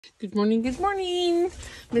Good morning, good morning.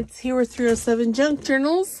 It's here with 307 Junk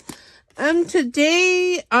Journals.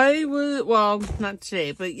 Today not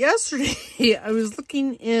today, but yesterday I was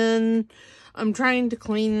looking in, I'm trying to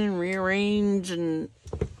clean and rearrange and,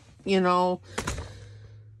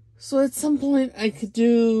 so at some point I could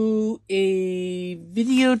do a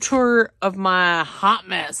video tour of my hot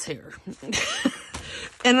mess here.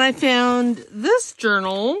 And I found this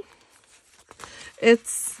journal.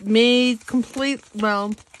 It's made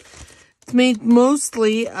it's made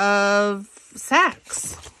mostly of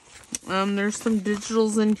sacks. There's some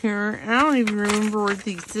digitals in here, and I don't even remember where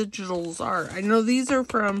these digitals are. I know these are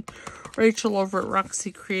from Rachel over at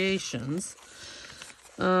Roxy Creations.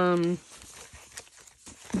 But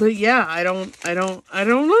yeah, I don't know.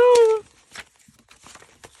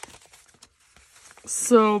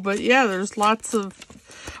 So, but yeah, there's lots of,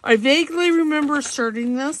 I vaguely remember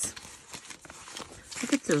starting this.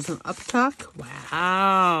 Look at, there's an uptuck.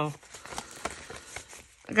 Wow.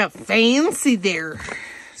 I got fancy there.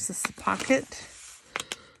 Is this a pocket?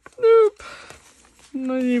 Nope.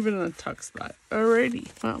 Not even a tuck spot. Alrighty.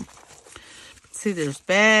 Well, let's see, there's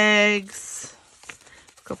bags.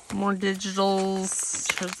 A couple more digitals.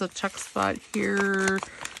 There's a tuck spot here.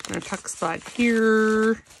 And a tuck spot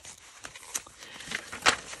here.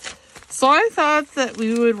 So I thought that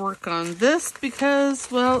we would work on this because,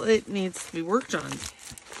 well, it needs to be worked on.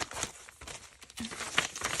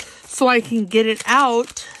 So I can get it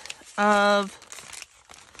out of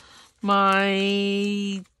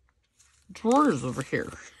my drawers over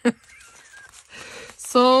here.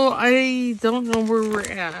 So I don't know where we're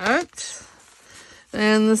at.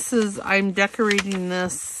 And this is, I'm decorating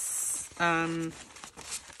this. I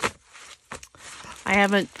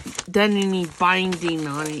haven't done any binding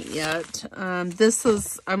on it yet. This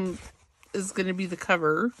is going to be the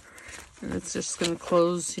cover. And it's just going to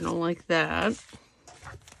close, like that.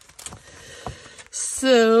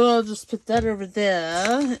 So I'll just put that over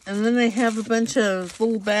there. And then I have a bunch of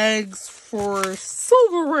little bags for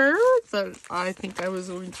silverware that I think I was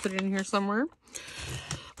going to put in here somewhere.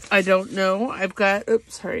 I don't know. I've got,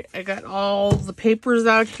 I got all the papers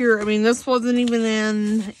out here. I mean, this wasn't even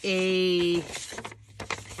in a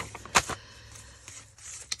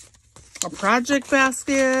project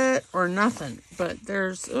basket or nothing. But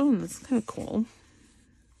there's, oh, that's kind of cool.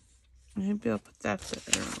 Maybe I'll put that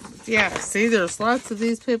there. Yeah, see, there's lots of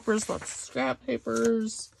these papers, lots of scrap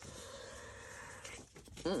papers.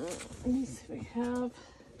 Let me see, we have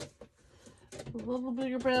a little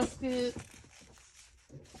bigger basket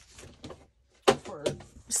for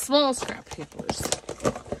small scrap papers.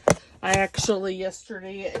 I actually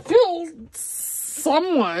yesterday, I feel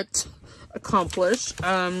somewhat accomplished.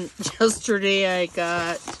 Yesterday I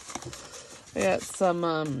got some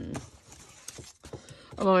of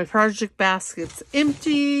my project baskets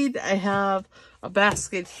emptied. I have a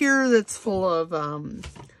basket here that's full of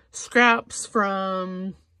scraps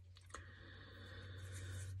from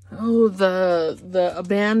the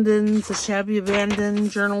shabby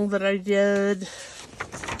abandoned journal that I did.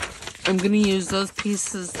 I'm gonna use those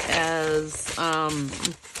pieces as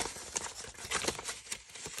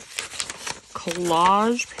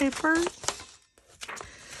collage paper.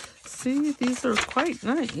 See, these are quite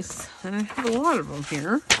nice, and I have a lot of them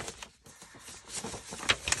here.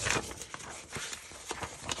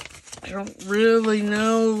 I don't really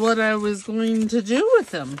know what I was going to do with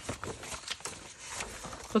them,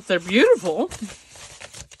 but they're beautiful.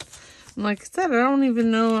 And like I said, I don't even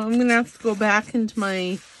know. I'm going to have to go back into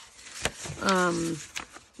my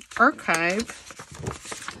archive.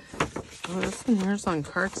 Oh, this one here's on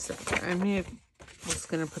cardstock. I may have was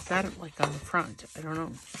going to put that like on the front. I don't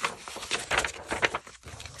know.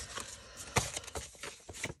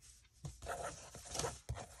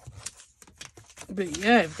 But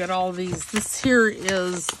yeah, I've got all these. This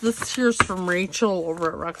here's from Rachel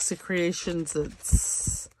over at Roxy Creations.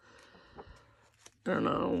 It's, I don't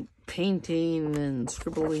know, painting and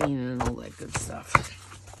scribbling and all that good stuff.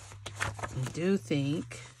 I do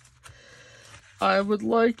think I would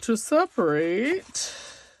like to separate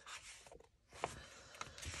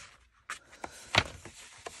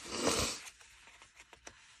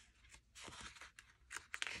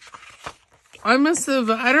I must have,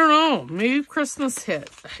 I don't know, maybe Christmas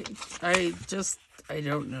hit. I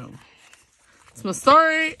don't know. It's my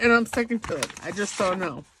story, and I'm sticking to it. I just don't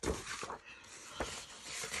know.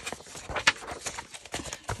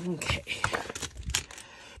 Okay.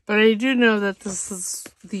 But I do know that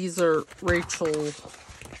these are Rachel,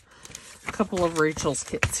 a couple of Rachel's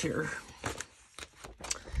kits here.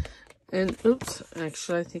 And, oops,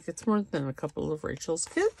 actually, I think it's more than a couple of Rachel's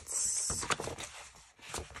kits.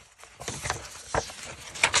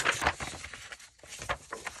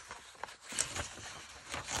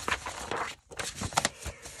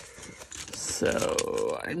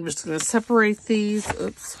 So I'm just going to separate these.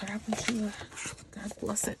 Oops, what happened to the... God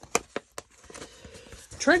bless it.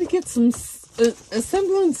 Try to get some a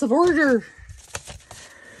semblance of order.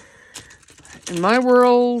 In my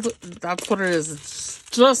world, that's what it is. It's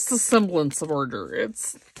just a semblance of order.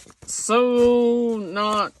 It's so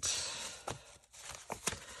not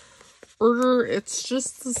order. It's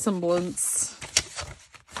just a semblance.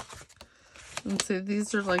 And see,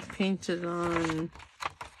 these are like painted on.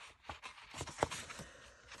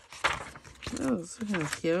 Oh, those are kind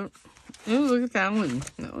of cute. Oh, look at that one.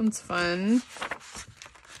 That one's fun.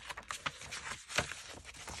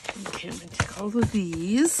 Okay, I'm going to take all of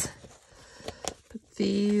these. Put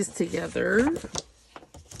these together.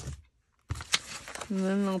 And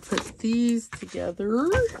then I'll put these together.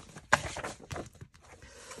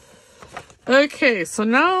 Okay, so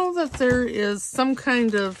now that there is some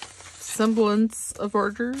kind of semblance of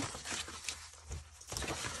order,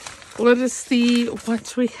 let us see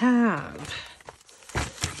what we have.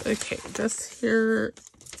 Okay, this here,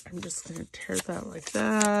 I'm just going to tear that like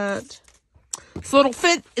that. So it'll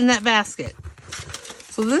fit in that basket.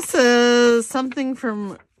 So this is something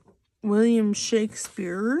from William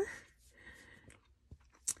Shakespeare.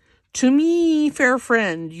 To me, fair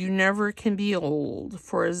friend, you never can be old,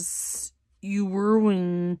 for as you were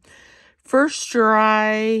when first your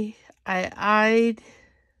eye I eyed.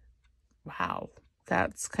 Wow,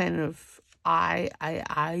 that's kind of I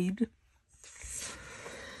eyed.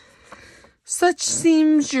 Such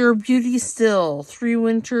seems your beauty still. 3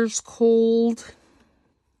 winters cold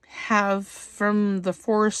have from the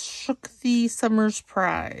forest shook the summer's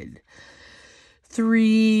pride.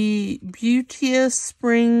 3 beauteous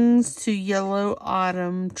springs to yellow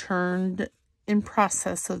autumn turned in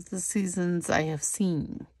process of the seasons I have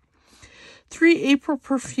seen. 3 April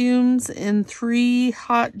perfumes and 3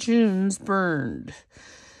 hot Junes burned.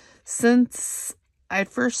 Since I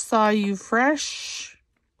first saw you fresh,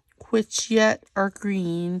 which yet are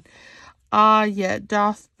green, ah, yet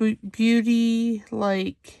doth beauty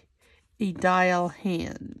like a dial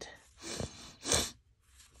hand.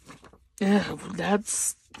 Yeah,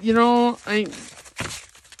 that's, you know,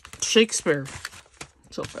 Shakespeare.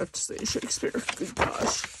 So I have to say Shakespeare. Good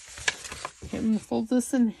gosh. Okay, I'm going to fold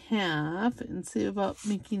this in half and see about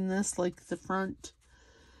making this like the front,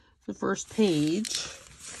 the first page.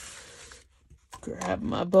 Grab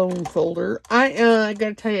my bone folder. I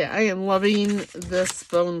gotta tell you, I am loving this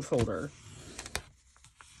bone folder.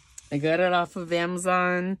 I got it off of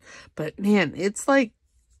Amazon, but man, it's like,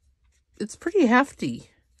 it's pretty hefty.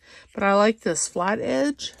 But I like this flat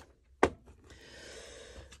edge.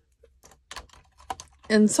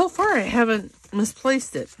 And so far I haven't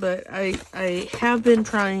misplaced it, but I have been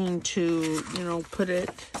trying to, you know, put it.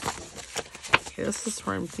 Okay, this is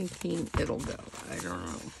where I'm thinking it'll go. I don't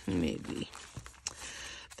know, maybe.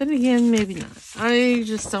 Then again, maybe not. I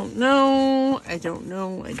just don't know. I don't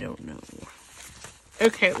know.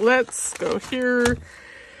 Okay, let's go here.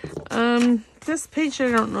 This page, I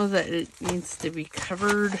don't know that it needs to be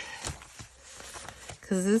covered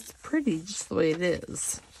because it's pretty just the way it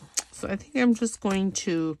is. So I think I'm just going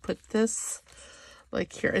to put this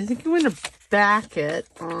like here. I think I'm going to back it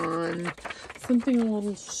on something a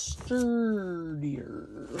little sturdier.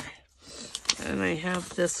 And I have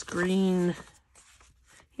this green.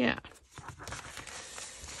 Yeah.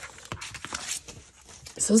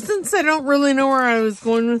 So since I don't really know where I was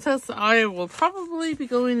going with this, I will probably be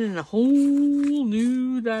going in a whole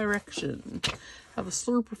new direction. Have a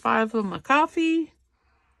slurp or 5 of my coffee.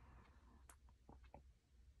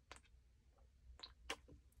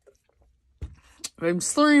 If I'm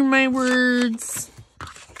slurring my words,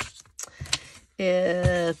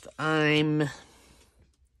 if I'm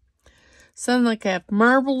sound like I have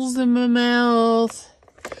marbles in my mouth,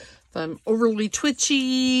 if I'm overly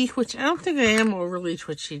twitchy, which I don't think I am overly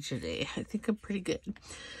twitchy today. I think I'm pretty good.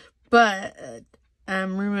 But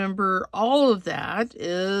remember, all of that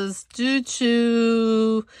is due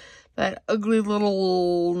to that ugly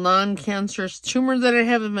little non-cancerous tumor that I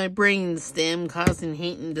have in my brain stem, causing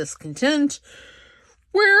hate and discontent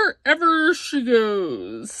wherever she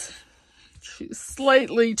goes. She's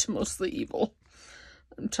slightly to mostly evil,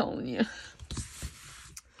 I'm telling you.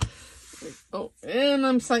 Oh, and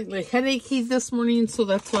I'm slightly headachy this morning, so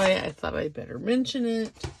that's why I thought I better mention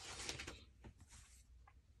it.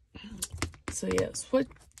 So yes, what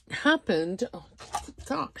happened? Oh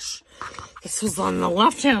gosh, this was on the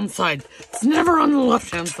left-hand side. It's never on the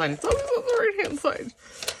left-hand side. It's always on the right-hand side.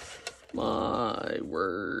 My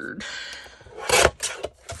word.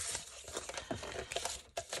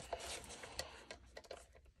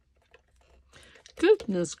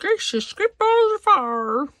 Goodness gracious, script balls are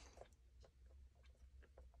far.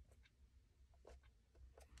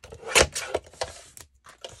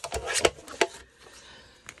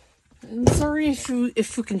 I'm sorry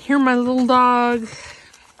if you can hear my little dog.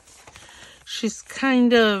 She's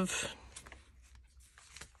kind of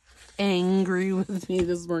angry with me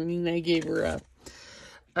this morning. I gave her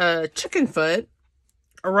a chicken foot,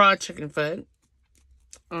 a raw chicken foot.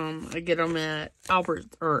 I get them at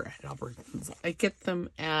Albertsons. I get them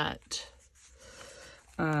at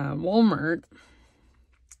Walmart.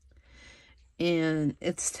 And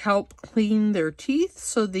it's to help clean their teeth.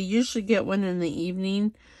 So they usually get one in the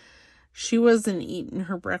evening. She wasn't eating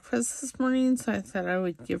her breakfast this morning, so I thought I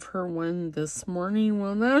would give her one this morning.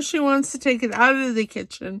 Well, now she wants to take it out of the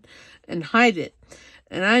kitchen and hide it.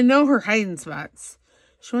 And I know her hiding spots.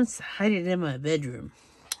 She wants to hide it in my bedroom.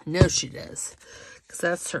 I know she does. Because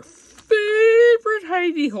that's her favorite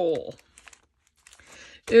hidey hole.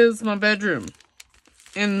 Is my bedroom.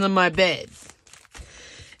 And my bed.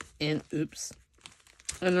 And oops.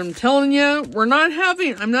 And I'm telling you, I'm not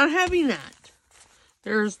having that.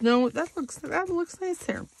 There's no, that looks nice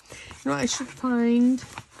there. You know, I should find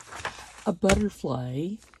a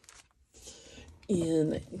butterfly.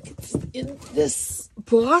 And I think it's in this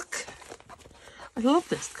book. I love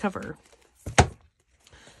this cover.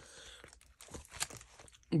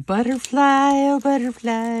 Butterfly, oh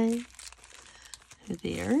butterfly.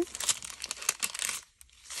 There.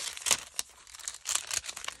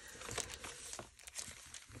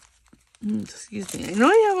 Excuse me. I know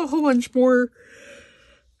I have a whole bunch more.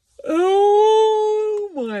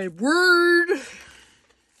 Oh, my word.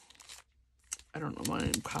 I don't know why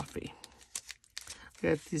I'm coffee. I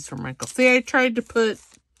got these from Michael. See, I tried to put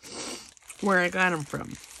where I got them from,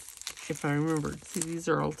 if I remember. See, these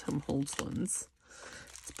are all Tim Holtz ones.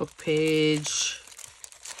 It's book page.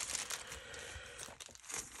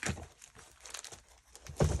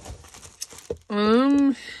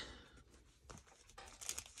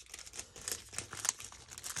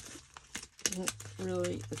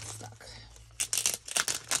 Really, it's stuck.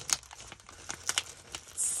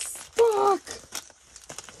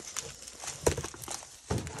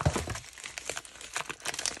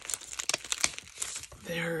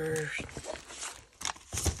 They're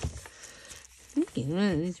thinking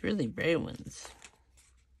one of these really bright ones.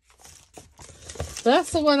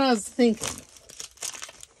 That's the one I was thinking.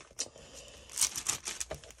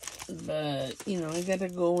 But, you know, I gotta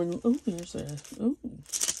go and... Oh, there's a... Ooh.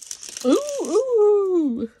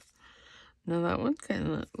 Ooh! Now that one kind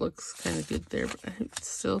of looks kind of good there, but I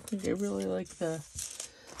still think I really like the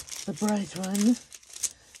bright one.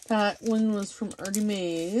 That one was from Artie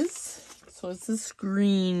Mays. So it's this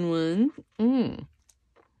green one. And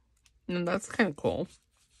that's kind of cool.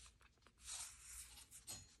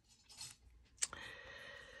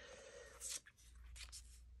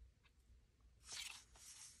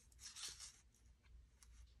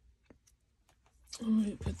 Let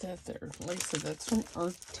me put that there. Like I said, that's from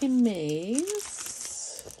Artie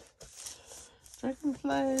Mays.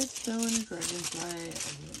 Dragonfly, snowing dragonfly.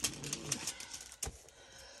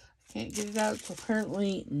 Can't get it out, so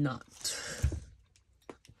apparently not.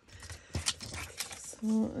 So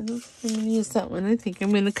I don't think I'm going to use that one. I think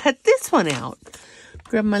I'm going to cut this one out.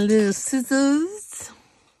 Grab my little scissors.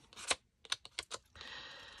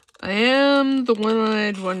 I am the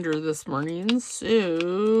one-eyed wonder this morning,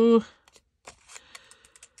 so...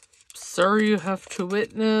 Sorry you have to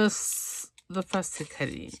witness the fussy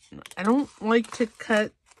cutting. I don't like to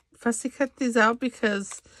fussy cut these out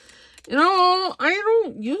because, you know, I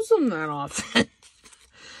don't use them that often.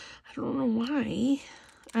 I don't know why.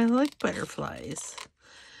 I like butterflies.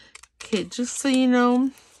 Okay, just so you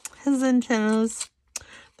know, his antennas,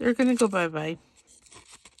 they're going to go bye-bye.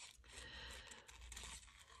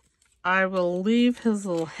 I will leave his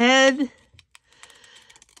little head.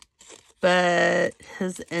 But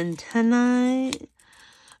his antennae,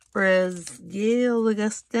 or as Gail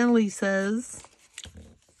Augustinelli says,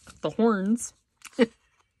 the horns.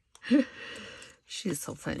 She's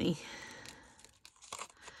so funny.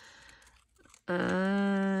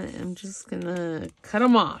 I'm just gonna cut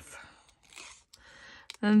them off.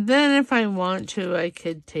 And then if I want to, I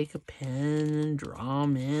could take a pen and draw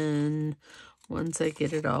them in once I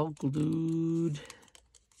get it all glued.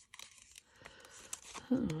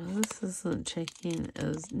 Oh, this isn't taking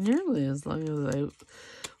as nearly as long as I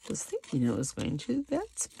was thinking it was going to.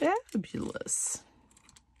 That's fabulous.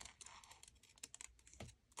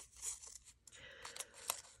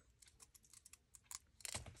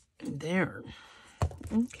 There.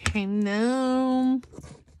 Okay, now...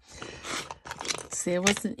 See, I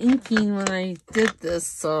wasn't inking when I did this,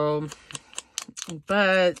 so...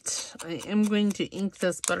 But I am going to ink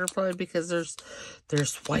this butterfly because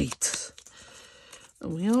there's white.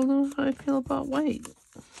 And we all know how I feel about white.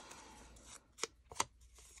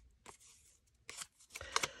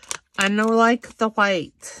 I know, like the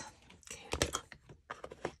white. Okay.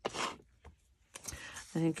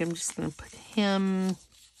 I think I'm just going to put him.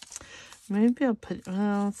 Maybe I'll put,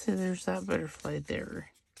 well, let's see, there's that butterfly there.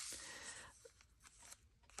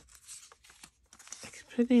 I could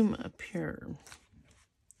put him up here.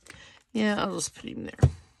 Yeah, I'll just put him there.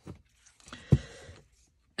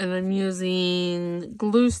 And I'm using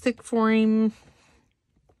glue stick for him.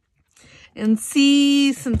 And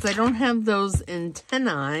see, since I don't have those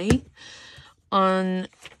antennae on,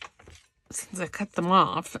 since I cut them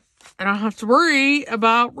off, I don't have to worry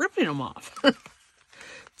about ripping them off.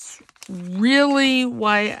 It's really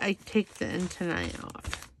why I take the antennae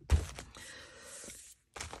off.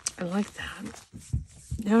 I like that.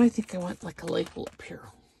 Now I think I want like a label up here.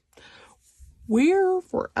 Where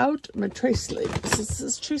were out my Tracy labels? Is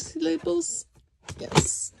this Tracy labels?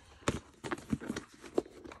 Yes.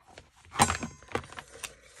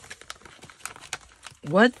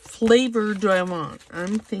 What flavor do I want?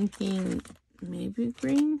 I'm thinking maybe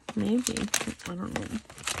green? Maybe. I don't know.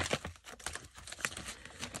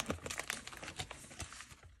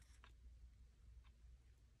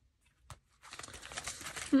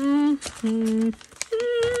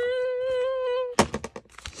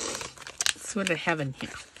 That's what I have in here.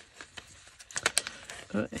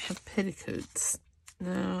 Oh, I have petticoats.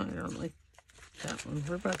 No, I don't like that one.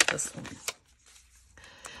 What about this one?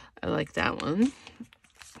 I like that one.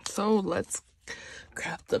 So let's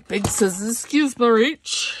grab the big scissors. Excuse my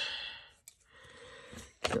reach.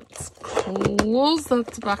 Let's close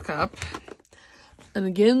that back up. And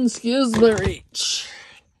again, excuse my reach.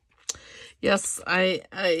 Yes,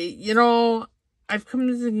 you know, I've come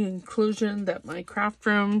to the conclusion that my craft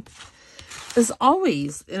room is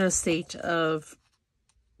always in a state of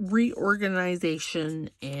reorganization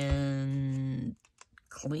and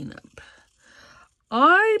cleanup.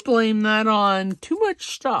 I blame that on too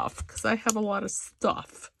much stuff because I have a lot of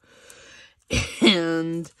stuff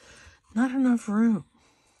and not enough room.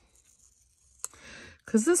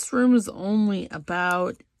 Because this room is only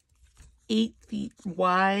about 8 feet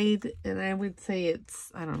wide, and I would say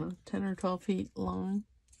it's, I don't know, 10 or 12 feet long.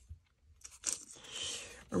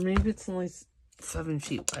 Or maybe it's only 7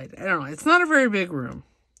 feet wide. I don't know. It's not a very big room.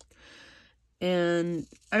 And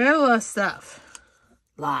I got a lot of stuff.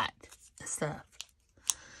 Lot of stuff.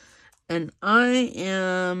 And I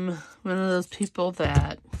am one of those people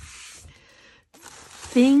that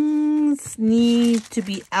things need to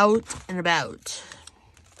be out and about.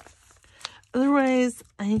 Otherwise,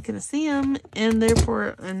 I ain't going to see them, and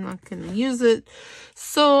therefore I'm not going to use it.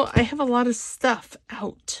 So I have a lot of stuff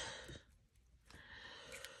out.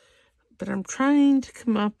 But I'm trying to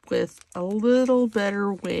come up with a little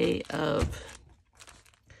better way of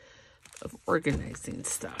organizing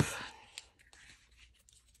stuff.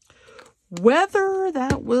 Whether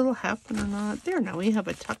that will happen or not, there, now we have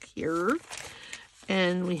a tuck here,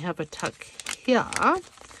 and we have a tuck here.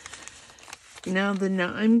 Now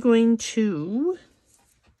I'm going to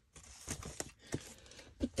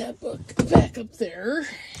put that book back up there.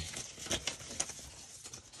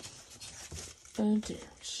 Oh dear,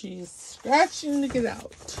 she's scratching to get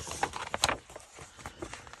out.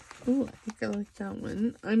 Oh, I think I like that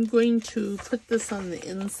one. I'm going to put this on the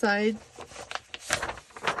inside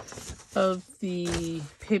of the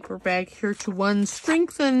paper bag here to, one,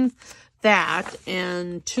 strengthen that,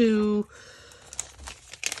 and two,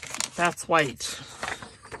 that's white.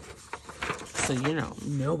 So, you know,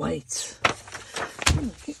 no white.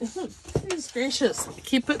 Goodness gracious.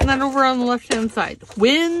 Keep putting that over on the left-hand side.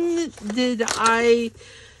 When did I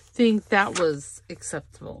think that was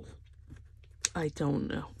acceptable? I don't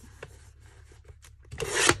know.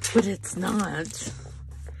 But it's not.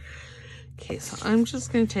 Okay, so I'm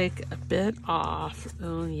just going to take a bit off.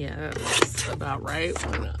 Oh, yeah, that's about right.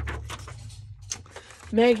 Why not?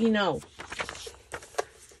 Maggie, no.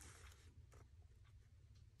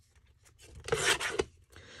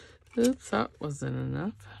 Oops, that wasn't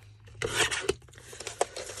enough.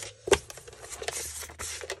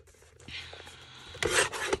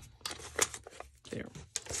 There.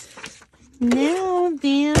 Now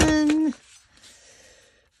then.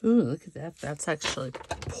 Ooh, look at that. That's actually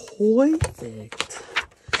perfect.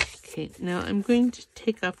 Okay, now I'm going to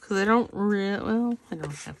take off because I don't really, well, I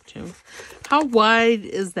don't have to. How wide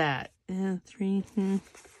is that? 3.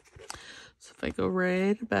 So if I go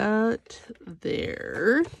right about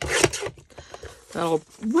there, that'll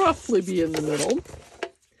roughly be in the middle.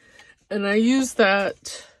 And I use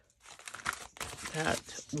that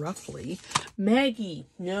roughly. Maggie,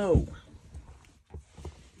 no.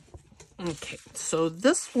 Okay, so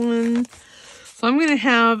this one, I'm going to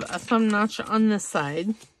have a thumb notch on this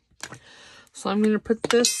side. So I'm going to put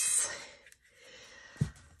this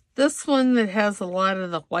This one that has a lot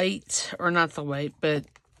of the white, or not the white, but,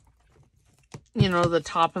 you know, the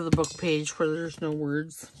top of the book page where there's no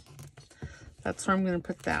words. That's where I'm going to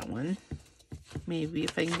put that one. Maybe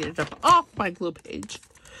if I can get it up off my glue page.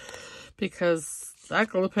 Because that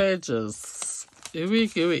glue page is gooey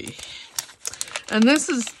gooey. And this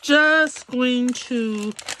is just going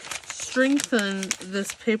to strengthen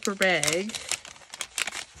this paper bag.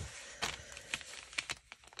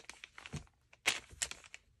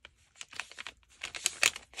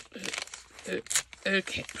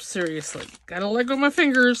 Okay, seriously. Gotta let go of my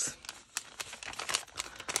fingers.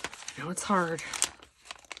 I know it's hard.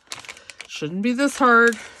 Shouldn't be this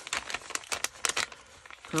hard.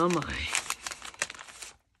 Oh my.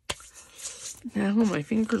 Now my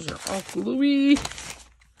fingers are all gluey.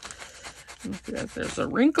 Look at that, there's a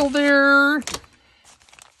wrinkle there.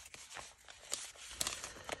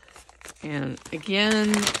 And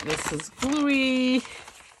again, this is gluey.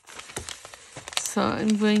 So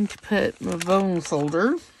I'm going to put my bone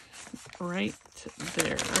folder right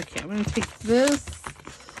there. Okay, I'm going to take this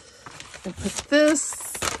and put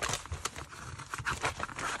this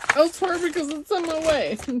elsewhere because it's in my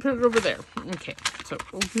way, and put it over there. Okay, so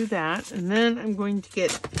we'll do that. And then I'm going to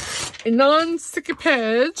get a non-sticky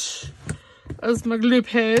page as my glue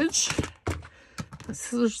page. The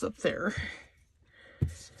scissors up there.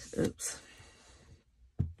 Oops.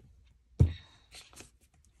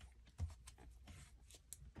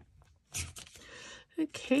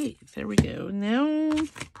 Okay, there we go. Now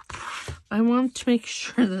I want to make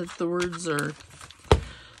sure that the words are,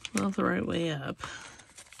 well, the right way up.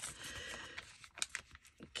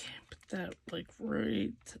 Okay, put that like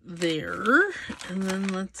right there. And then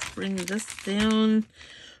let's bring this down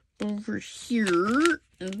over here.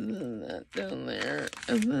 And then that down there.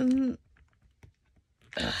 And then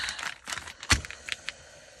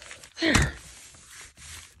there.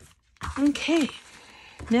 Okay,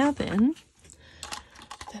 now then,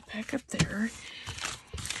 that back up there.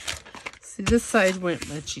 See, this side went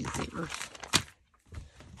much easier.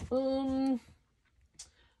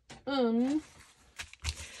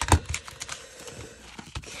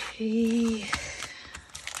 Okay.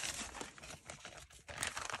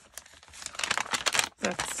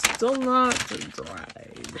 That's still not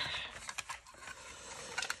dried.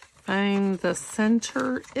 Find the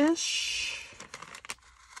center-ish.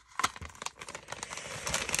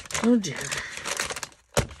 Oh dear.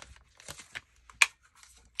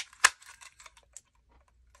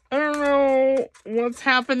 I don't know what's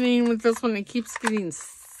happening with this one. It keeps getting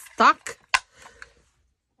stuck.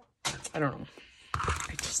 I don't know.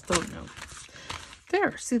 I just don't know.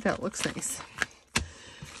 There, see, that looks nice.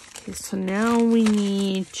 Okay, so now we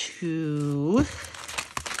need to,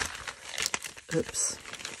 oops.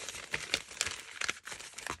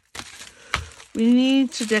 We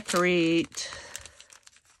need to decorate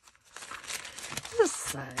this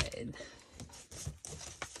side.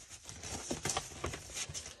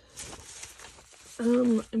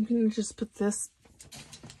 I'm going to just put this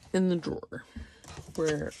in the drawer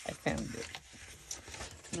where I found it.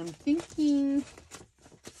 And I'm thinking,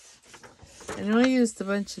 I know I used a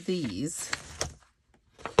bunch of these.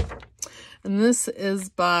 And this is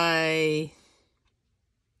by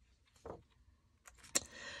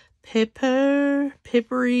Papier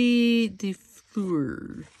De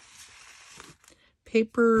Fleurs.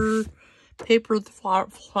 Paper the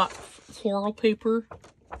floral paper.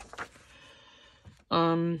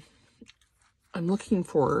 I'm looking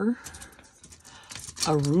for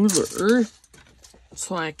a ruler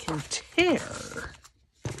so I can tear.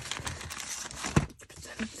 Put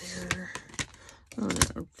that up there. Oh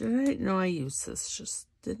no, did I? No, I used this just,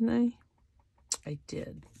 didn't I? I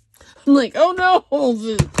did. I'm like, oh no!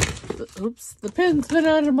 Oops, the pen's been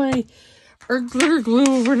out of my art glitter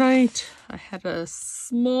glue overnight. I had a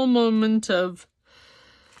small moment of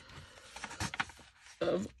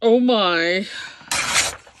oh my.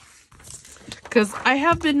 Because I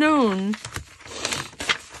have been known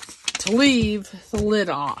to leave the lid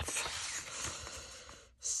off.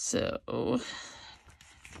 So,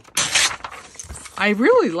 I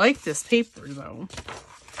really like this paper though.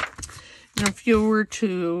 And if you were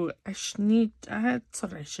to, that's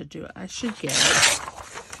what I should do. I should get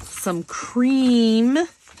some cream,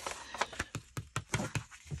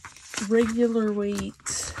 regular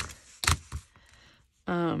weight,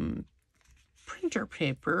 printer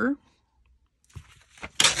paper.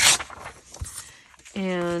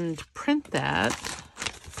 And print that.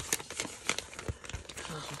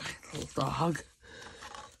 Oh, my little dog.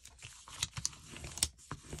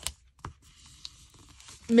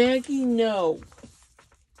 Maggie, no.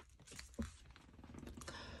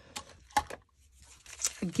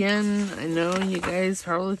 Again, I know you guys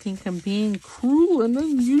probably think I'm being cruel and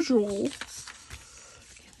unusual.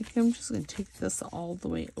 I think I'm just going to take this all the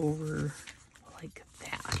way over like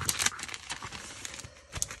that.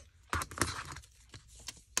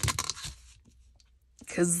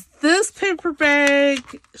 Because this paper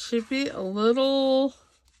bag should be a little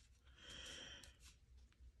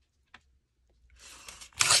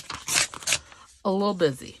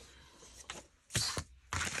busy.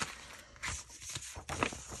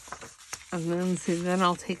 And then, see, then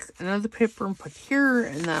I'll take another paper and put here,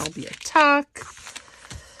 and that'll be a tuck.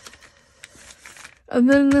 And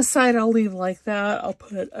then this side I'll leave like that. I'll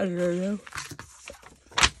put, I don't know.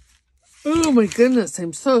 Oh my goodness,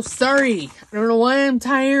 I'm so sorry. I don't know why I'm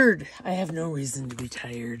tired. I have no reason to be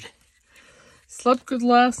tired. Slept good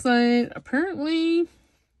last night. Apparently,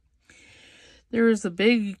 there was a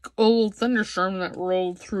big old thunderstorm that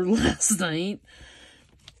rolled through last night.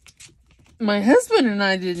 My husband and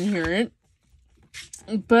I didn't hear it.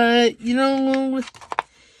 But, you know,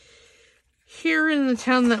 here in the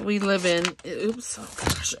town that we live in, oops, oh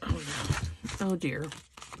gosh, oh no, oh dear.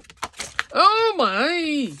 Oh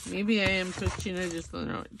my, maybe I am twitching, I just don't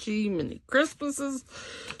know. Gee, many Christmases,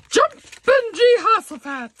 jumping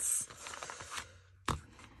Jehoshaphat's.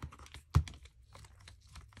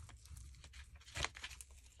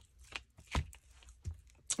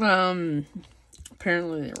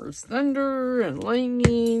 Apparently there was thunder and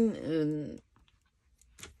lightning, and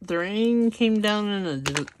the rain came down in a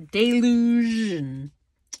deluge, and,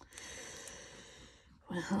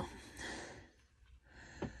 well,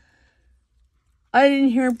 I didn't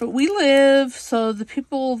hear it, but we live, so the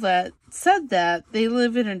people that said that, they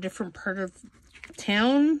live in a different part of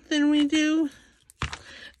town than we do,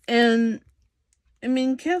 and, I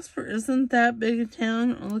mean, Casper isn't that big a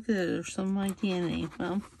town. Oh, look at it, there's some of my DNA.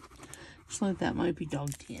 Well, looks like that might be dog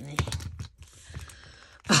DNA.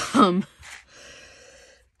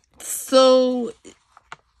 So,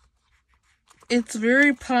 it's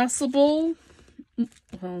very possible,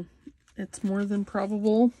 well, it's more than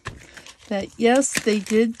probable, that yes, they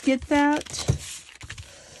did get that,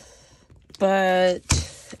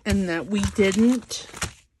 but, and that we didn't,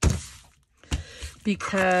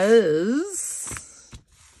 because,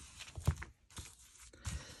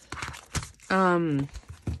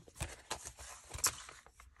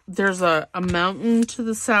 there's a mountain to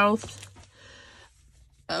the south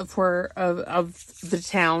of the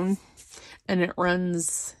town, and it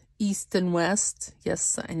runs east and west.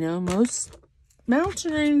 Yes, I know most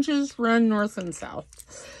mountain ranges run north and south.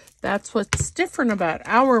 That's what's different about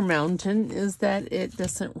our mountain, is that it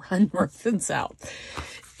doesn't run north and south.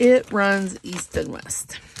 It runs east and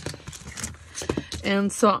west.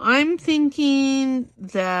 And so I'm thinking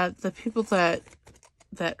that the people that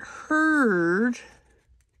heard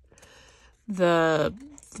the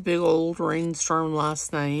big old rainstorm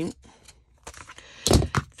last night,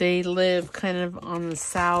 they live kind of on the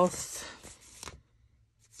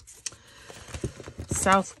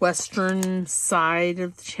southwestern side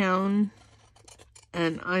of the town,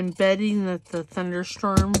 and I'm betting that the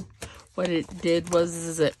thunderstorm, what it did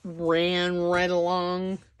was it ran right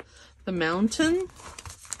along the mountain,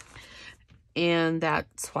 and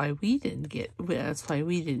that's why we didn't hear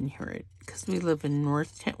it, because we live in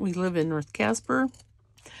North Casper.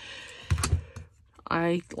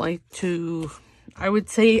 I would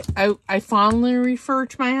say I fondly refer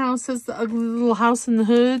to my house as the ugly little house in the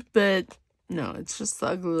hood, but no, it's just the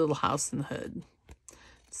ugly little house in the hood.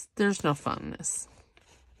 There's no funness,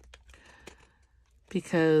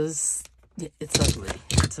 because it's ugly.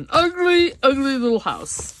 It's an ugly, ugly little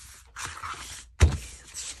house.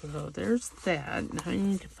 So there's that. Now I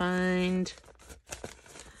need to find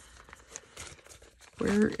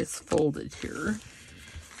where it's folded here.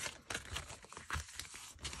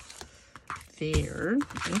 There.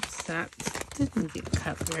 Oops, that didn't get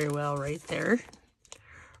cut very well right there.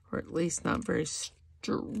 Or at least not very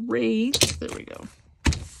straight. There we go.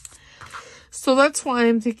 So that's why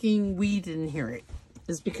I'm thinking we didn't hear it.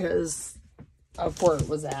 Is because of where it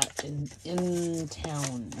was at in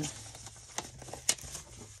town.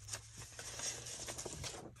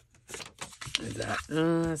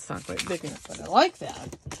 That's not quite big enough, but I like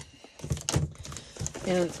that.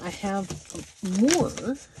 And I have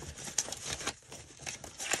more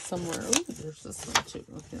somewhere. Oh, there's this one too.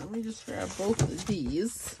 Okay, let me just grab both of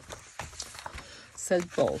these. Said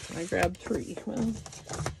both, and I grabbed 3. Well,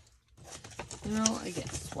 you know, I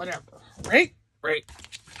guess whatever. Right.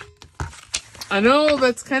 I know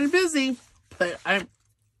that's kind of busy, but I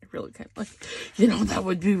really kind of like, you know, that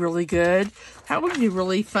would be really good. That would be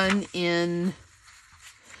really fun in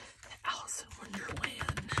Alice in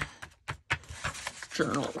Wonderland.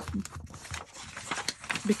 journal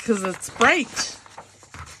because it's bright.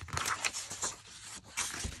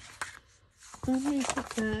 Let me put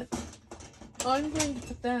that. I'm going to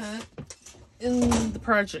put that in the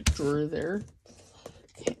project drawer there.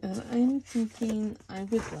 Okay, and I'm thinking I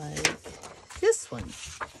would like this one.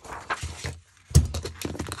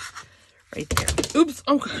 Right there. Oops.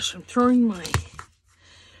 Oh gosh, I'm throwing my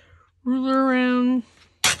ruler around.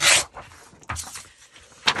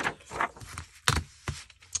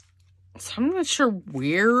 So I'm not sure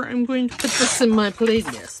where I'm going to put this in my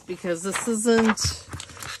playlist because this isn't,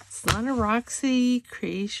 it's not a Roxy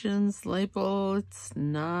Creations label. It's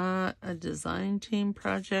not a design team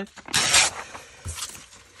project.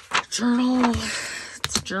 Journal.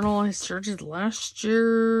 It's a journal I started last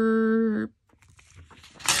year.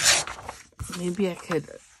 Maybe I could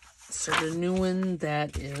start a new one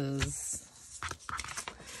that is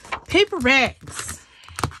paper bags.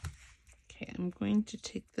 Okay, I'm going to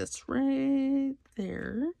take this right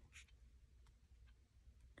there.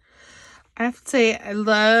 I have to say I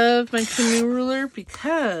love my canoe ruler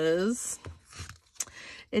because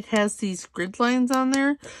it has these grid lines on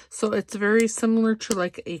there. So it's very similar to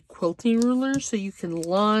like a quilting ruler. So you can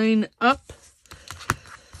line up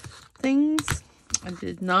things. I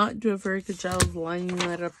did not do a very good job of lining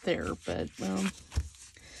that up there, but, well,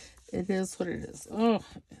 it is what it is. Oh,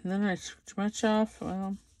 and then I took too much off.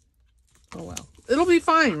 Well, oh well. It'll be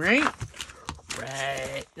fine, right?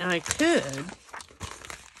 Right. Now I could.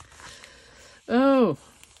 Oh.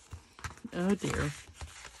 Oh, dear.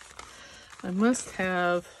 I must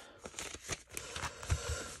have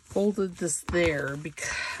folded this there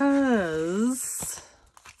because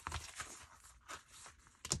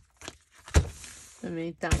I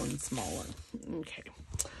made that one smaller. Okay.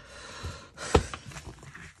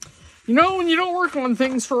 You know, when you don't work on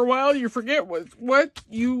things for a while, you forget what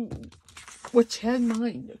you had in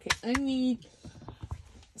mind. Okay, I need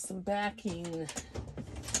some backing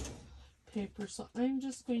paper, so I'm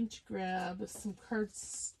just going to grab some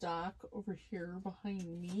cardstock over here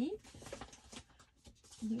behind me.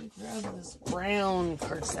 I'm going to grab this brown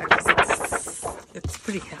cardstock because it's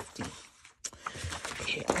pretty hefty.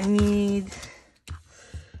 Okay, I need...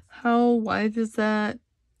 How wide is that?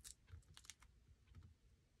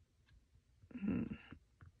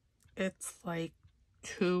 It's like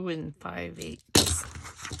 2 5/8.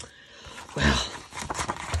 Well,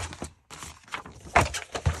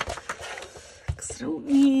 because I don't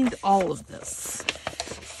need all of this.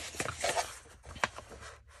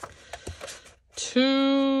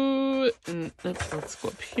 2 and let's go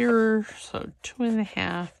up here. So 2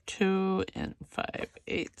 1/2, 2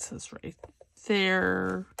 5/8 is right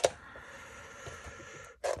there.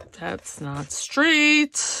 That's not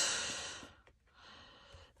straight.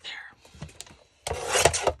 There.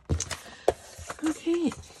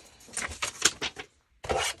 Okay.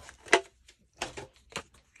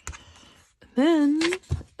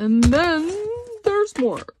 And then there's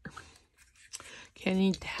more. Okay, I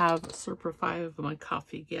need to have a slurp or 5 of my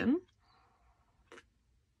coffee again.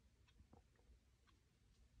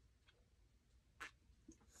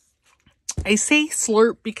 I say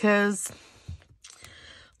slurp because,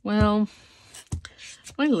 well,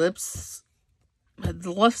 my lips,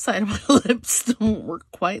 the left side of my lips don't work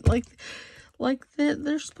quite like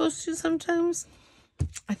they're supposed to sometimes.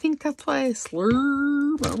 I think that's why I slur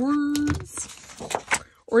my words.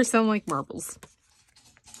 Or I sound like marbles.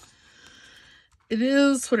 It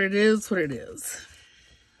is what it is what it is.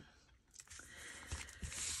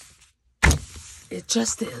 It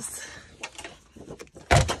just is.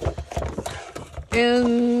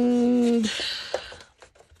 And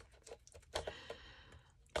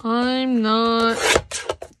I'm not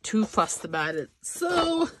too fussed about it.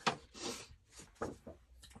 So,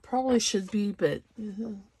 probably should be, but I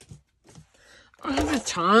don't have the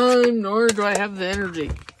time, nor do I have the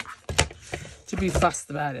energy to be fussed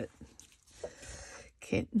about it.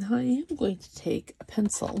 Okay, now I am going to take a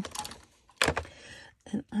pencil.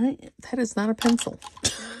 And that is not a pencil.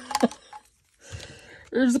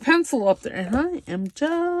 There's a pencil up there, and I am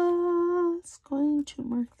just going to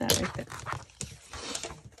mark that right there.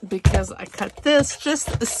 Because I cut this just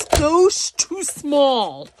a skosh too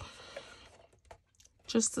small.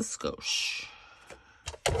 Just a skosh.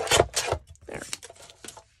 There.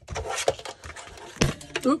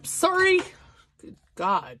 Oops, sorry. Good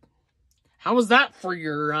God. How was that for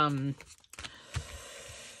your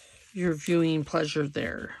viewing pleasure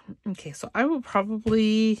there? Okay, so I will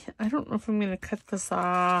probably, I don't know if I'm going to cut this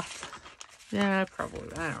off. Yeah,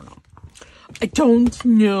 probably. I don't know. I don't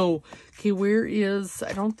know. Okay, where is,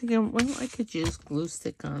 I don't think well, I could use glue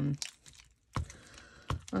stick on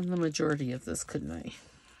on the majority of this, couldn't I?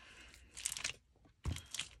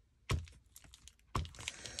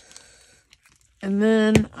 And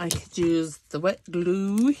then I could use the wet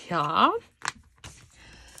glue here.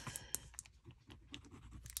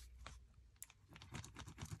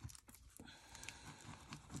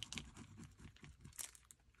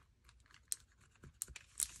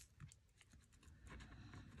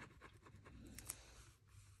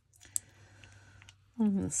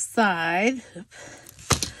 On the side,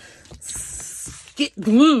 get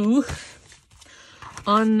glue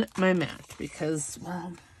on my mat because,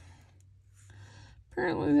 well,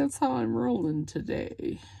 apparently that's how I'm rolling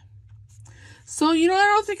today. So, you know, I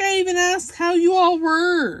don't think I even asked how you all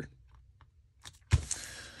were.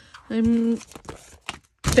 I'm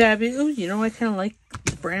fabulous. Oh, you know, I kind of like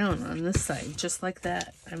the brown on this side, just like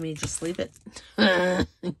that. I mean, just leave it.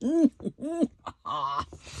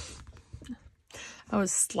 I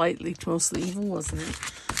was slightly mostly evil, wasn't it?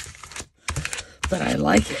 But I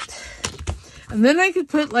like it. And then I could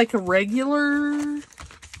put like a regular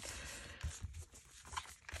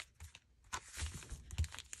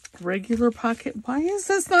pocket. Why is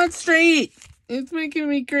this not straight? It's making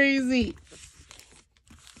me crazy.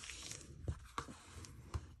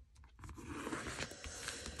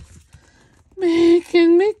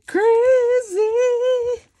 Making me crazy.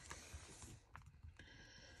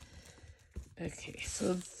 Okay,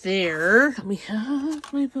 so there, let me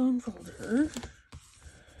have my bone folder.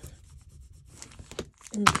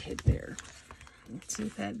 Okay, there. Let's see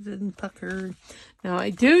if that didn't pucker. Now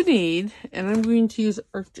I do need, and I'm going to use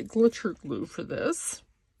Arctic Glitter Glue for this.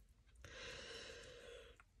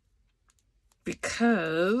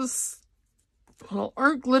 Because, well,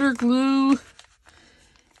 art glitter glue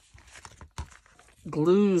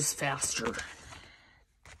glues faster.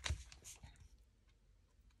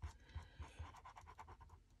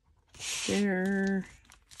 There,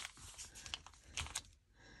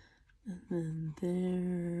 and then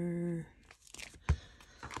there,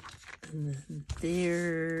 and then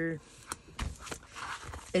there.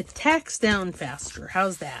 It tacks down faster.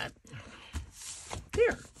 How's that?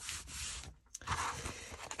 There.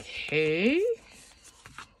 Okay.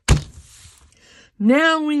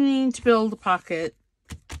 Now we need to build a pocket.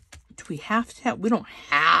 Do we have to have? We don't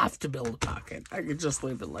have to build a pocket. I could just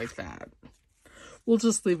leave it like that. We'll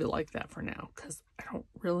just leave it like that for now because I don't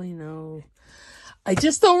really know. I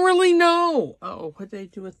just don't really know. Oh, what did I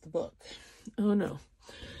do with the book? Oh, no.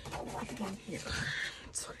 Put it in here.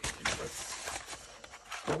 That's what I did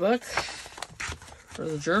with the book or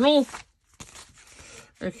the journal.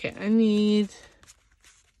 Okay, I need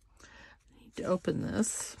to open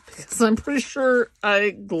this because I'm pretty sure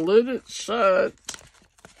I glued it shut.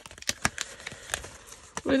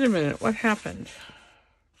 Wait a minute. What happened?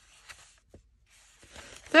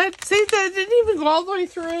 That didn't even go all the way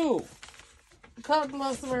through. God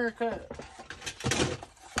bless America.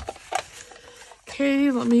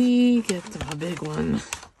 Okay, let me get to my big one.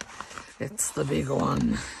 It's the big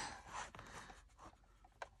one.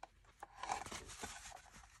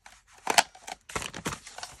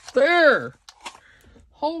 There.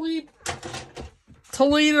 Holy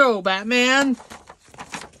Toledo, Batman.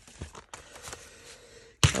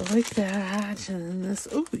 I like that. And then this.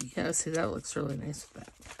 Oh, yeah, see, that looks really nice with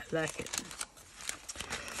that. I like it.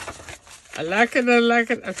 I like it. I like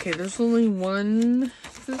it. Okay, there's only one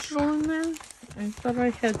digital in there. I thought I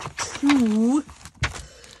had two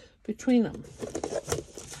between them.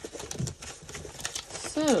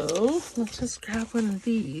 So, let's just grab one of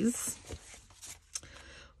these.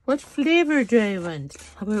 What flavor do I want?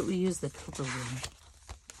 How about we use the purple one?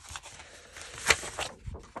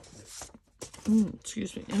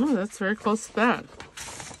 Excuse me. Oh, that's very close to that.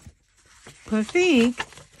 But I think,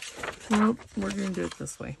 well, we're going to do it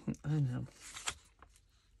this way. I know.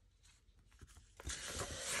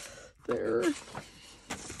 There.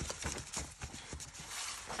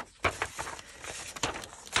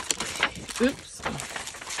 Oops.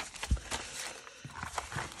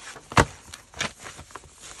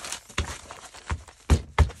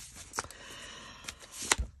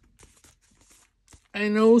 I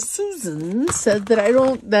know Susan said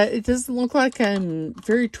that that it doesn't look like I'm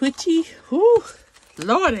very twitchy. Whew,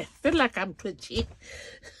 Lord, I feel like I'm twitchy.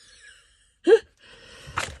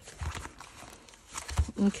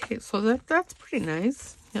 Okay, so that's pretty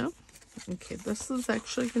nice. Yeah. Okay, this is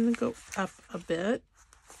actually going to go up a bit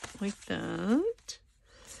like that.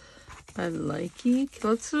 I like it.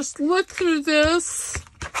 Let's just look through this.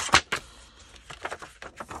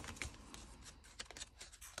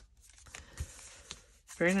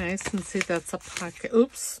 Very nice. And see, that's a pocket.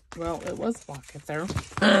 Oops. Well, it was a pocket there.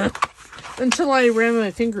 Until I ran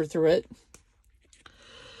my finger through it.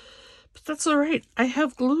 But that's all right. I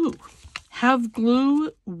have glue. Have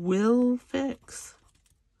glue will fix.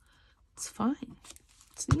 It's fine.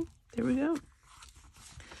 See? There we go.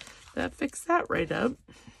 That fixed that right up.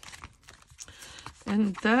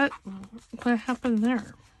 And that, what happened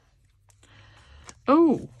there?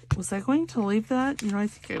 Oh, was I going to leave that? You know, I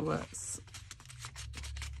think I was.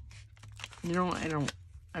 You know, I don't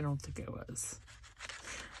think I was.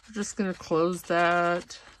 We're just going to close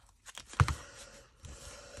that.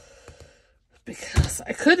 Because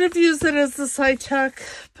I could have used it as the side tuck,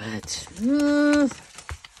 but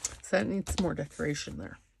that needs more decoration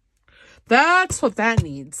there. That's what that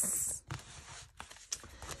needs.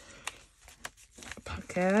 A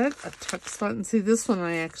pocket, a tuck spot. And see, this one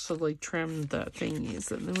I actually trimmed the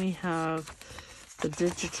thingies. And then we have the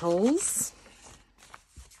digitals.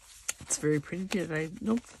 It's very pretty.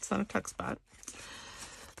 Nope, it's not a tuck spot.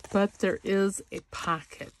 But there is a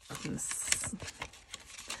pocket on this.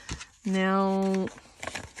 Now,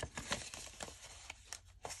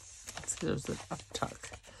 let's see, there's an up tuck.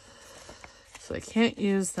 So I can't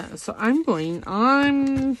use that. So I'm going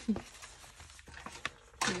on.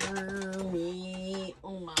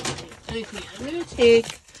 Oh my. Okay, I'm going to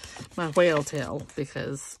take my whale tail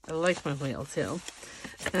because I like my whale tail.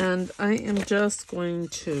 And I am just going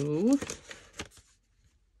to,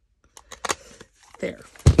 there.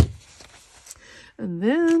 And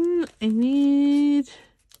then I need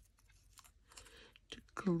to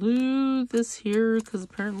glue this here because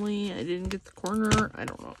apparently I didn't get the corner. I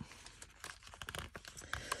don't know.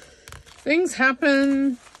 Things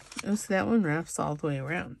happen. Oh, so that one wraps all the way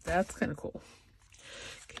around. That's kind of cool.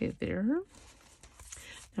 Okay, there.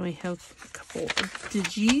 Now we have a couple of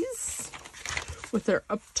digis with their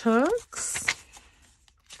up tucks.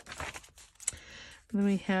 And then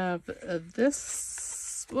we have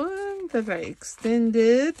this one that I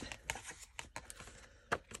extended.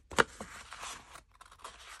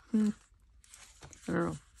 I don't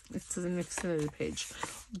know. It's an extended page.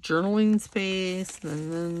 Journaling space.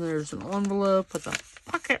 And then there's an envelope with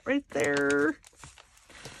a pocket right there.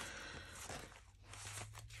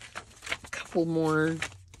 A couple more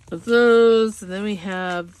of those. And then we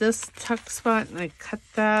have this tuck spot. And I cut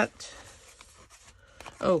that.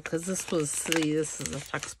 Oh, because this was, see, this is a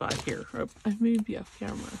tuck spot here. Oh, I may be off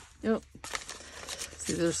camera. Yep.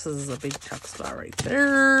 See, this is a big tuck spot right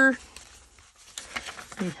there.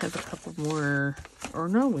 We have a couple more. Or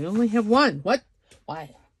no, we only have one. What?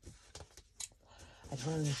 Why? I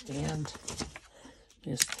don't understand.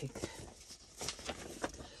 Just take.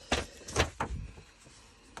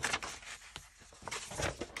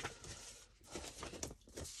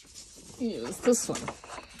 Use this one.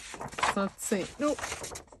 Let's see. Nope.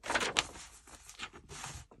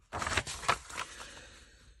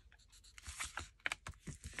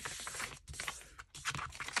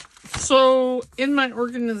 So in my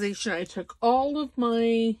organization, I took all of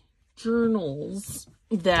my journals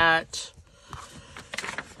that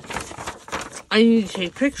I need to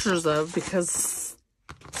take pictures of because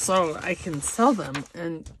so I can sell them.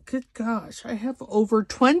 And good gosh, I have over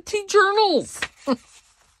 20 journals.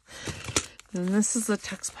 And this is a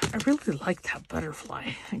tuck spot. I really like that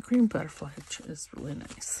butterfly. That green butterfly is really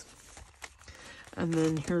nice. And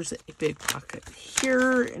then here's a big pocket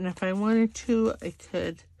here. And if I wanted to, I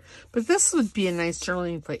could. But this would be a nice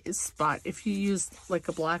journaling spot if you use like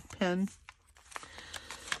a black pen.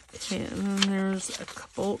 Okay, and then there's a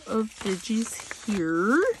couple of digis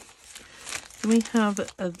here. Then we have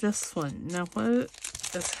this one. Now what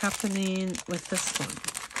is happening with this one?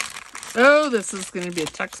 Oh, this is going to be a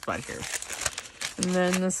tuck spot here. And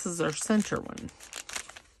then this is our center one.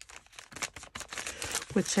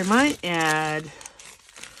 Which I might add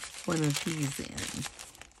one of these in.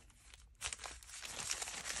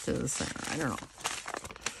 To the center. I don't know.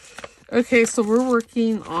 Okay, so we're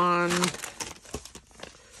working on,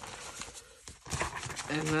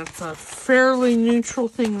 and that's a fairly neutral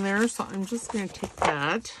thing there. So I'm just going to take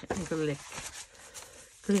that and go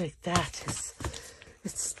like that.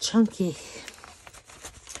 It's chunky.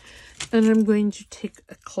 And I'm going to take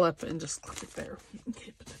a clip and just clip it there.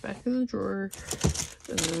 Okay, put that back in the drawer.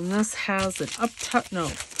 And then this has an up top. No.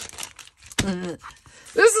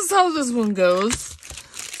 This is how this one goes.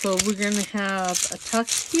 So we're going to have a tuck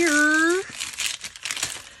here,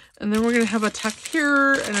 and then we're going to have a tuck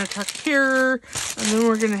here, and a tuck here, and then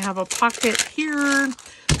we're going to have a pocket here.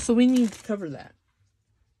 So we need to cover that.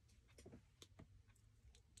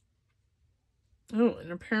 Oh,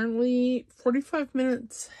 and apparently 45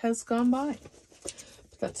 minutes has gone by.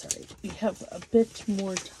 But that's all right. We have a bit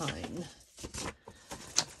more time.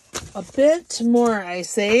 A bit more, I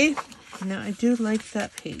say. Now, I do like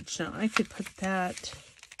that page. Now, I could put that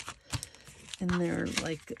in there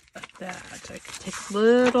like that. I could take a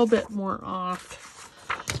little bit more off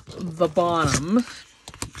the bottom.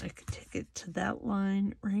 I could take it to that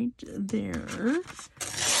line right there.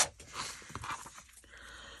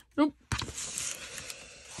 Nope.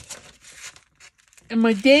 And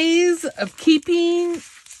my days of keeping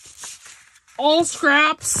all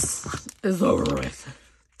scraps is over with.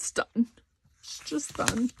 It's done. It's just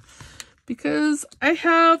done. Because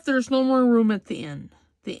there's no more room at the end.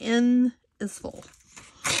 The end is full.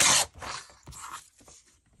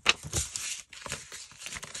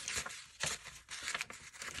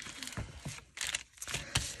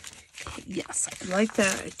 Yes, I like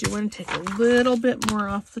that. I do want to take a little bit more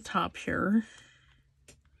off the top here.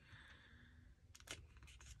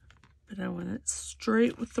 But I want it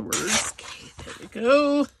straight with the words. Okay, there we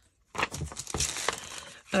go.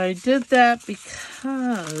 I did that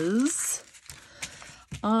because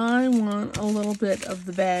I want a little bit of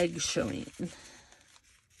the bag showing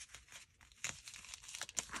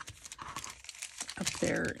up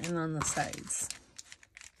there and on the sides.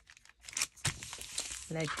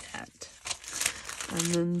 Like that. And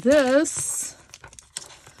then this,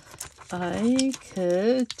 I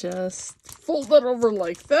could just fold it over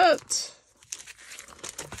like that.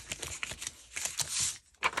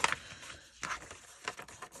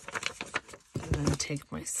 And then take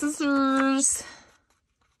my scissors.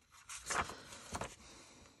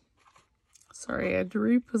 Sorry, I had to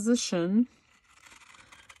reposition.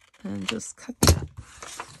 And just cut that.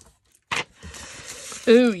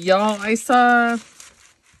 Ooh, y'all, I saw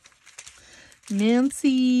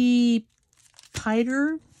Nancy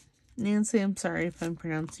Piter. Nancy, I'm sorry if I'm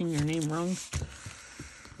pronouncing your name wrong.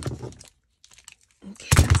 Okay,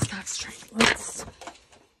 that's not straight.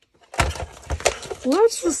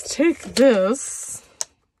 Let's just take this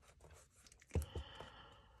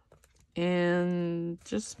and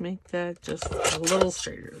just make that just a little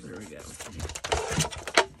straighter. There we go.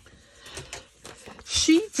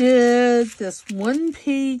 She did this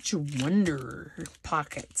one-page wonder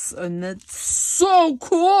pockets, and that's so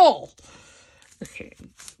cool. Okay,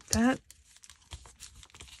 that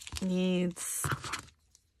needs...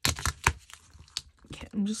 Okay,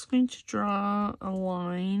 I'm just going to draw a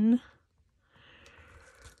line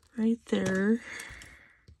right there.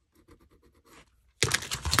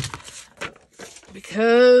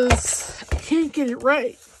 Because I can't get it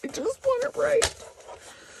right. I just want it right.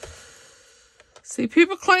 See,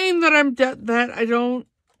 people claim that I don't.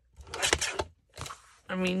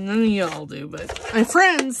 I mean, none of y'all do, but my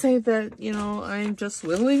friends say that, you know, I'm just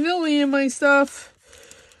willy-nilly in my stuff.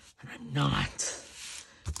 And I'm not.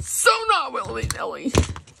 So not willy-nilly.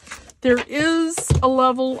 There is a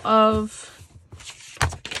level of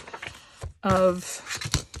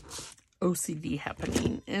OCD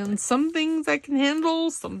happening. And some things I can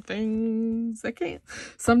handle, some things I can't.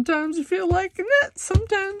 Sometimes you feel like it,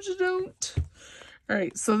 sometimes you don't. All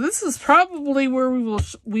right, so this is probably where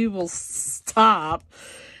we will stop,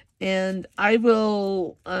 and I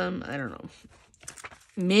will I don't know,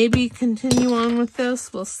 maybe continue on with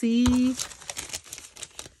this. We'll see.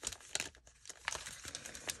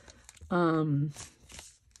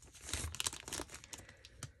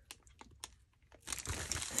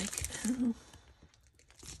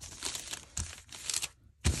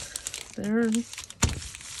 There.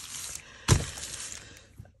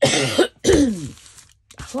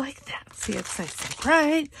 I like that. See, it's nice and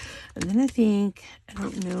bright. And then I think, I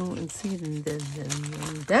don't know, and see, then.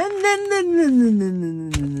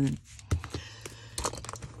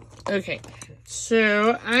 Okay,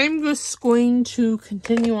 so I'm just going to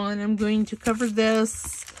continue on. I'm going to cover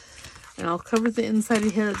this, and I'll cover the inside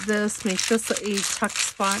of this, make this a tuck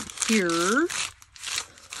spot here.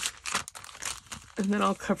 And then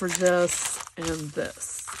I'll cover this and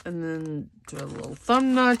this. And then do a little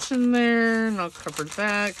thumb notch in there, and I'll cover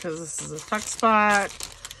that because this is a tuck spot.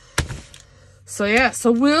 So yeah,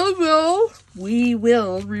 so we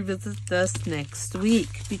will revisit this next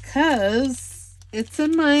week because it's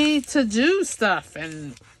in my to-do stuff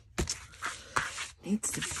and needs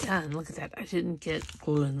to be done. Look at that. I didn't get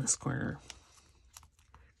glue in this corner.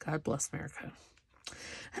 God bless America.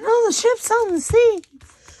 And all the ships on the sea.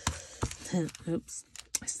 Oops.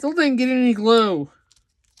 I still didn't get any glue.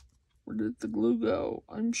 Where did the glue go?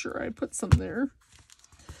 I'm sure I put some there.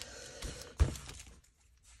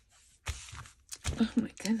 Oh my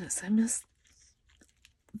goodness, I missed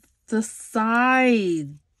the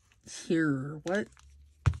side here. What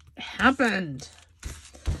happened?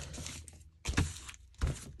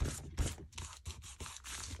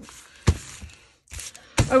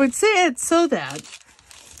 I would say I'd sew that.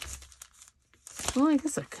 Well, I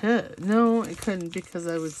guess I could. No, I couldn't because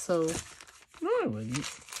I would sew I wouldn't.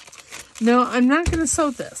 No, I'm not going to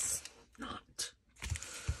sew this.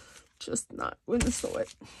 Just not going to sew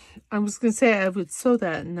it. I was going to say I would sew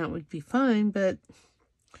that and that would be fine, but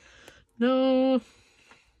no.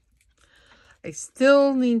 I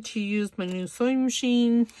still need to use my new sewing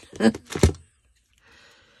machine. I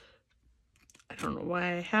don't know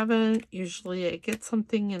why I haven't. Usually I get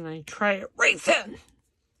something and I try it right then.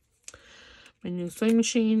 My new sewing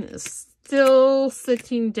machine is still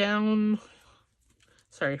sitting down.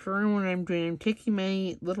 Sorry for what I'm doing. I'm taking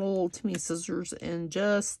my little Timmy scissors and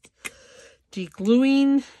just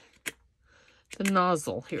degluing the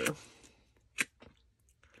nozzle here.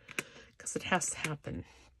 Because it has to happen.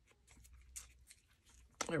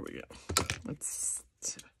 There we go. It's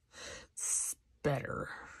better.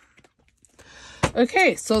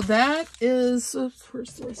 Okay, so that is,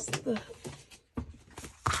 where's the rest of the...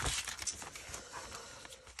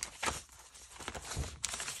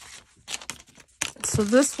 So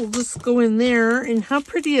this will just go in there, and how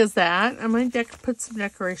pretty is that? I might put some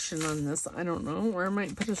decoration on this. I don't know, or I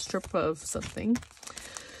might put a strip of something.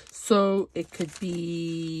 So it could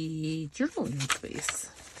be journaling space.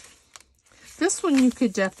 This one you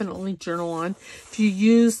could definitely journal on. If you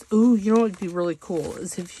use, ooh, you know what would be really cool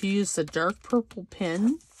is if you use a dark purple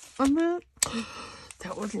pen on that.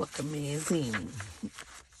 That would look amazing.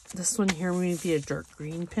 This one here may be a dark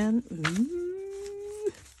green pen. Ooh.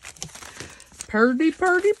 Purdy,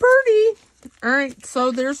 purdy, purdy. All right,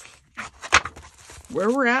 so there's where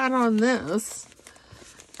we're at on this.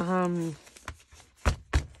 What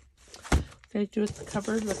did I do with the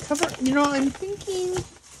cover? The cover, you know, I'm thinking,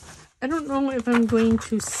 I don't know if I'm going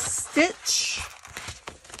to stitch.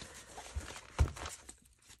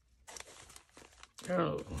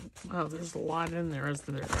 Oh, wow, there's a lot in there,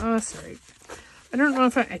 isn't there? Oh, sorry. I don't know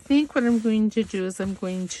if I think what I'm going to do is I'm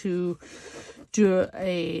going to do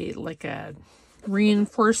like a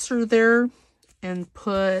reinforcer there and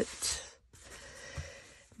put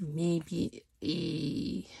maybe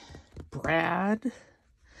a brad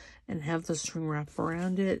and have the string wrap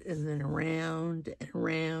around it and then around and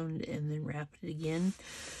around and then wrap it again.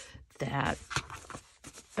 That,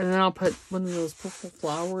 and then I'll put one of those purple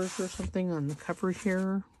flowers or something on the cover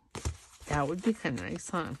here. That would be kind of nice,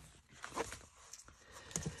 huh?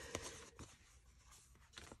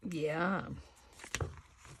 Yeah.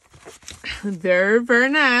 Very, very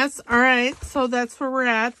nice. All right, so that's where we're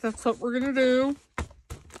at. That's what we're going to do.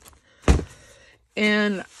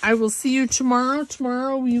 And I will see you tomorrow.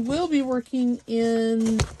 Tomorrow we will be working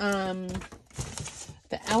in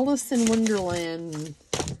the Alice in Wonderland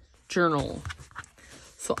journal.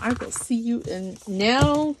 So I will see you in,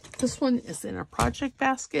 now this one is in a project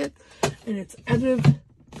basket and it's out of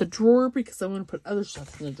the drawer because I want to put other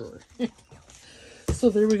stuff in the drawer. So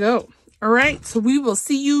there we go. All right, so we will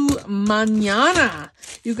see you mañana.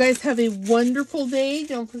 You guys have a wonderful day.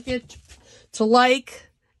 Don't forget to like.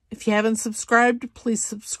 If you haven't subscribed, please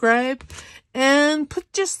subscribe. And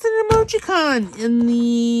put just an emoji-con in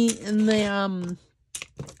the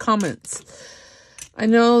comments. I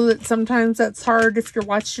know that sometimes that's hard if you're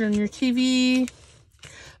watching on your TV.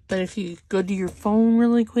 But if you go to your phone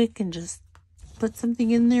really quick and just put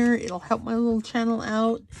something in there, it'll help my little channel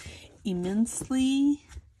out immensely.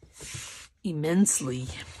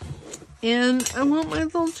 And I want my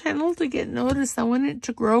little channel to get noticed. I want it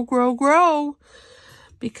to grow, grow, grow.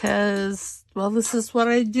 Because, well, this is what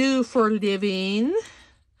I do for a living.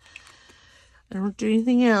 I don't do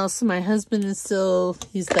anything else. My husband is still,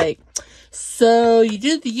 he's like, so you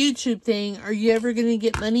did the YouTube thing. Are you ever going to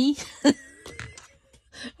get money?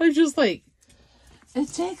 I'm just like, it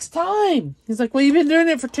takes time. He's like, well, you've been doing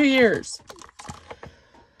it for 2 years.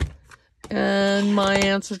 And my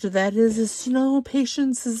answer to that is, you know,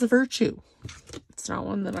 patience is a virtue. It's not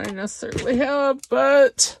one that I necessarily have,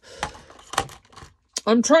 but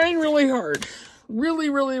I'm trying really hard. Really,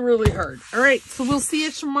 really, really hard. All right, so we'll see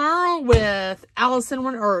you tomorrow with Alice in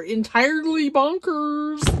Wonderland, or Entirely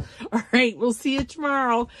Bonkers. All right, we'll see you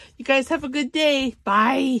tomorrow. You guys have a good day.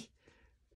 Bye.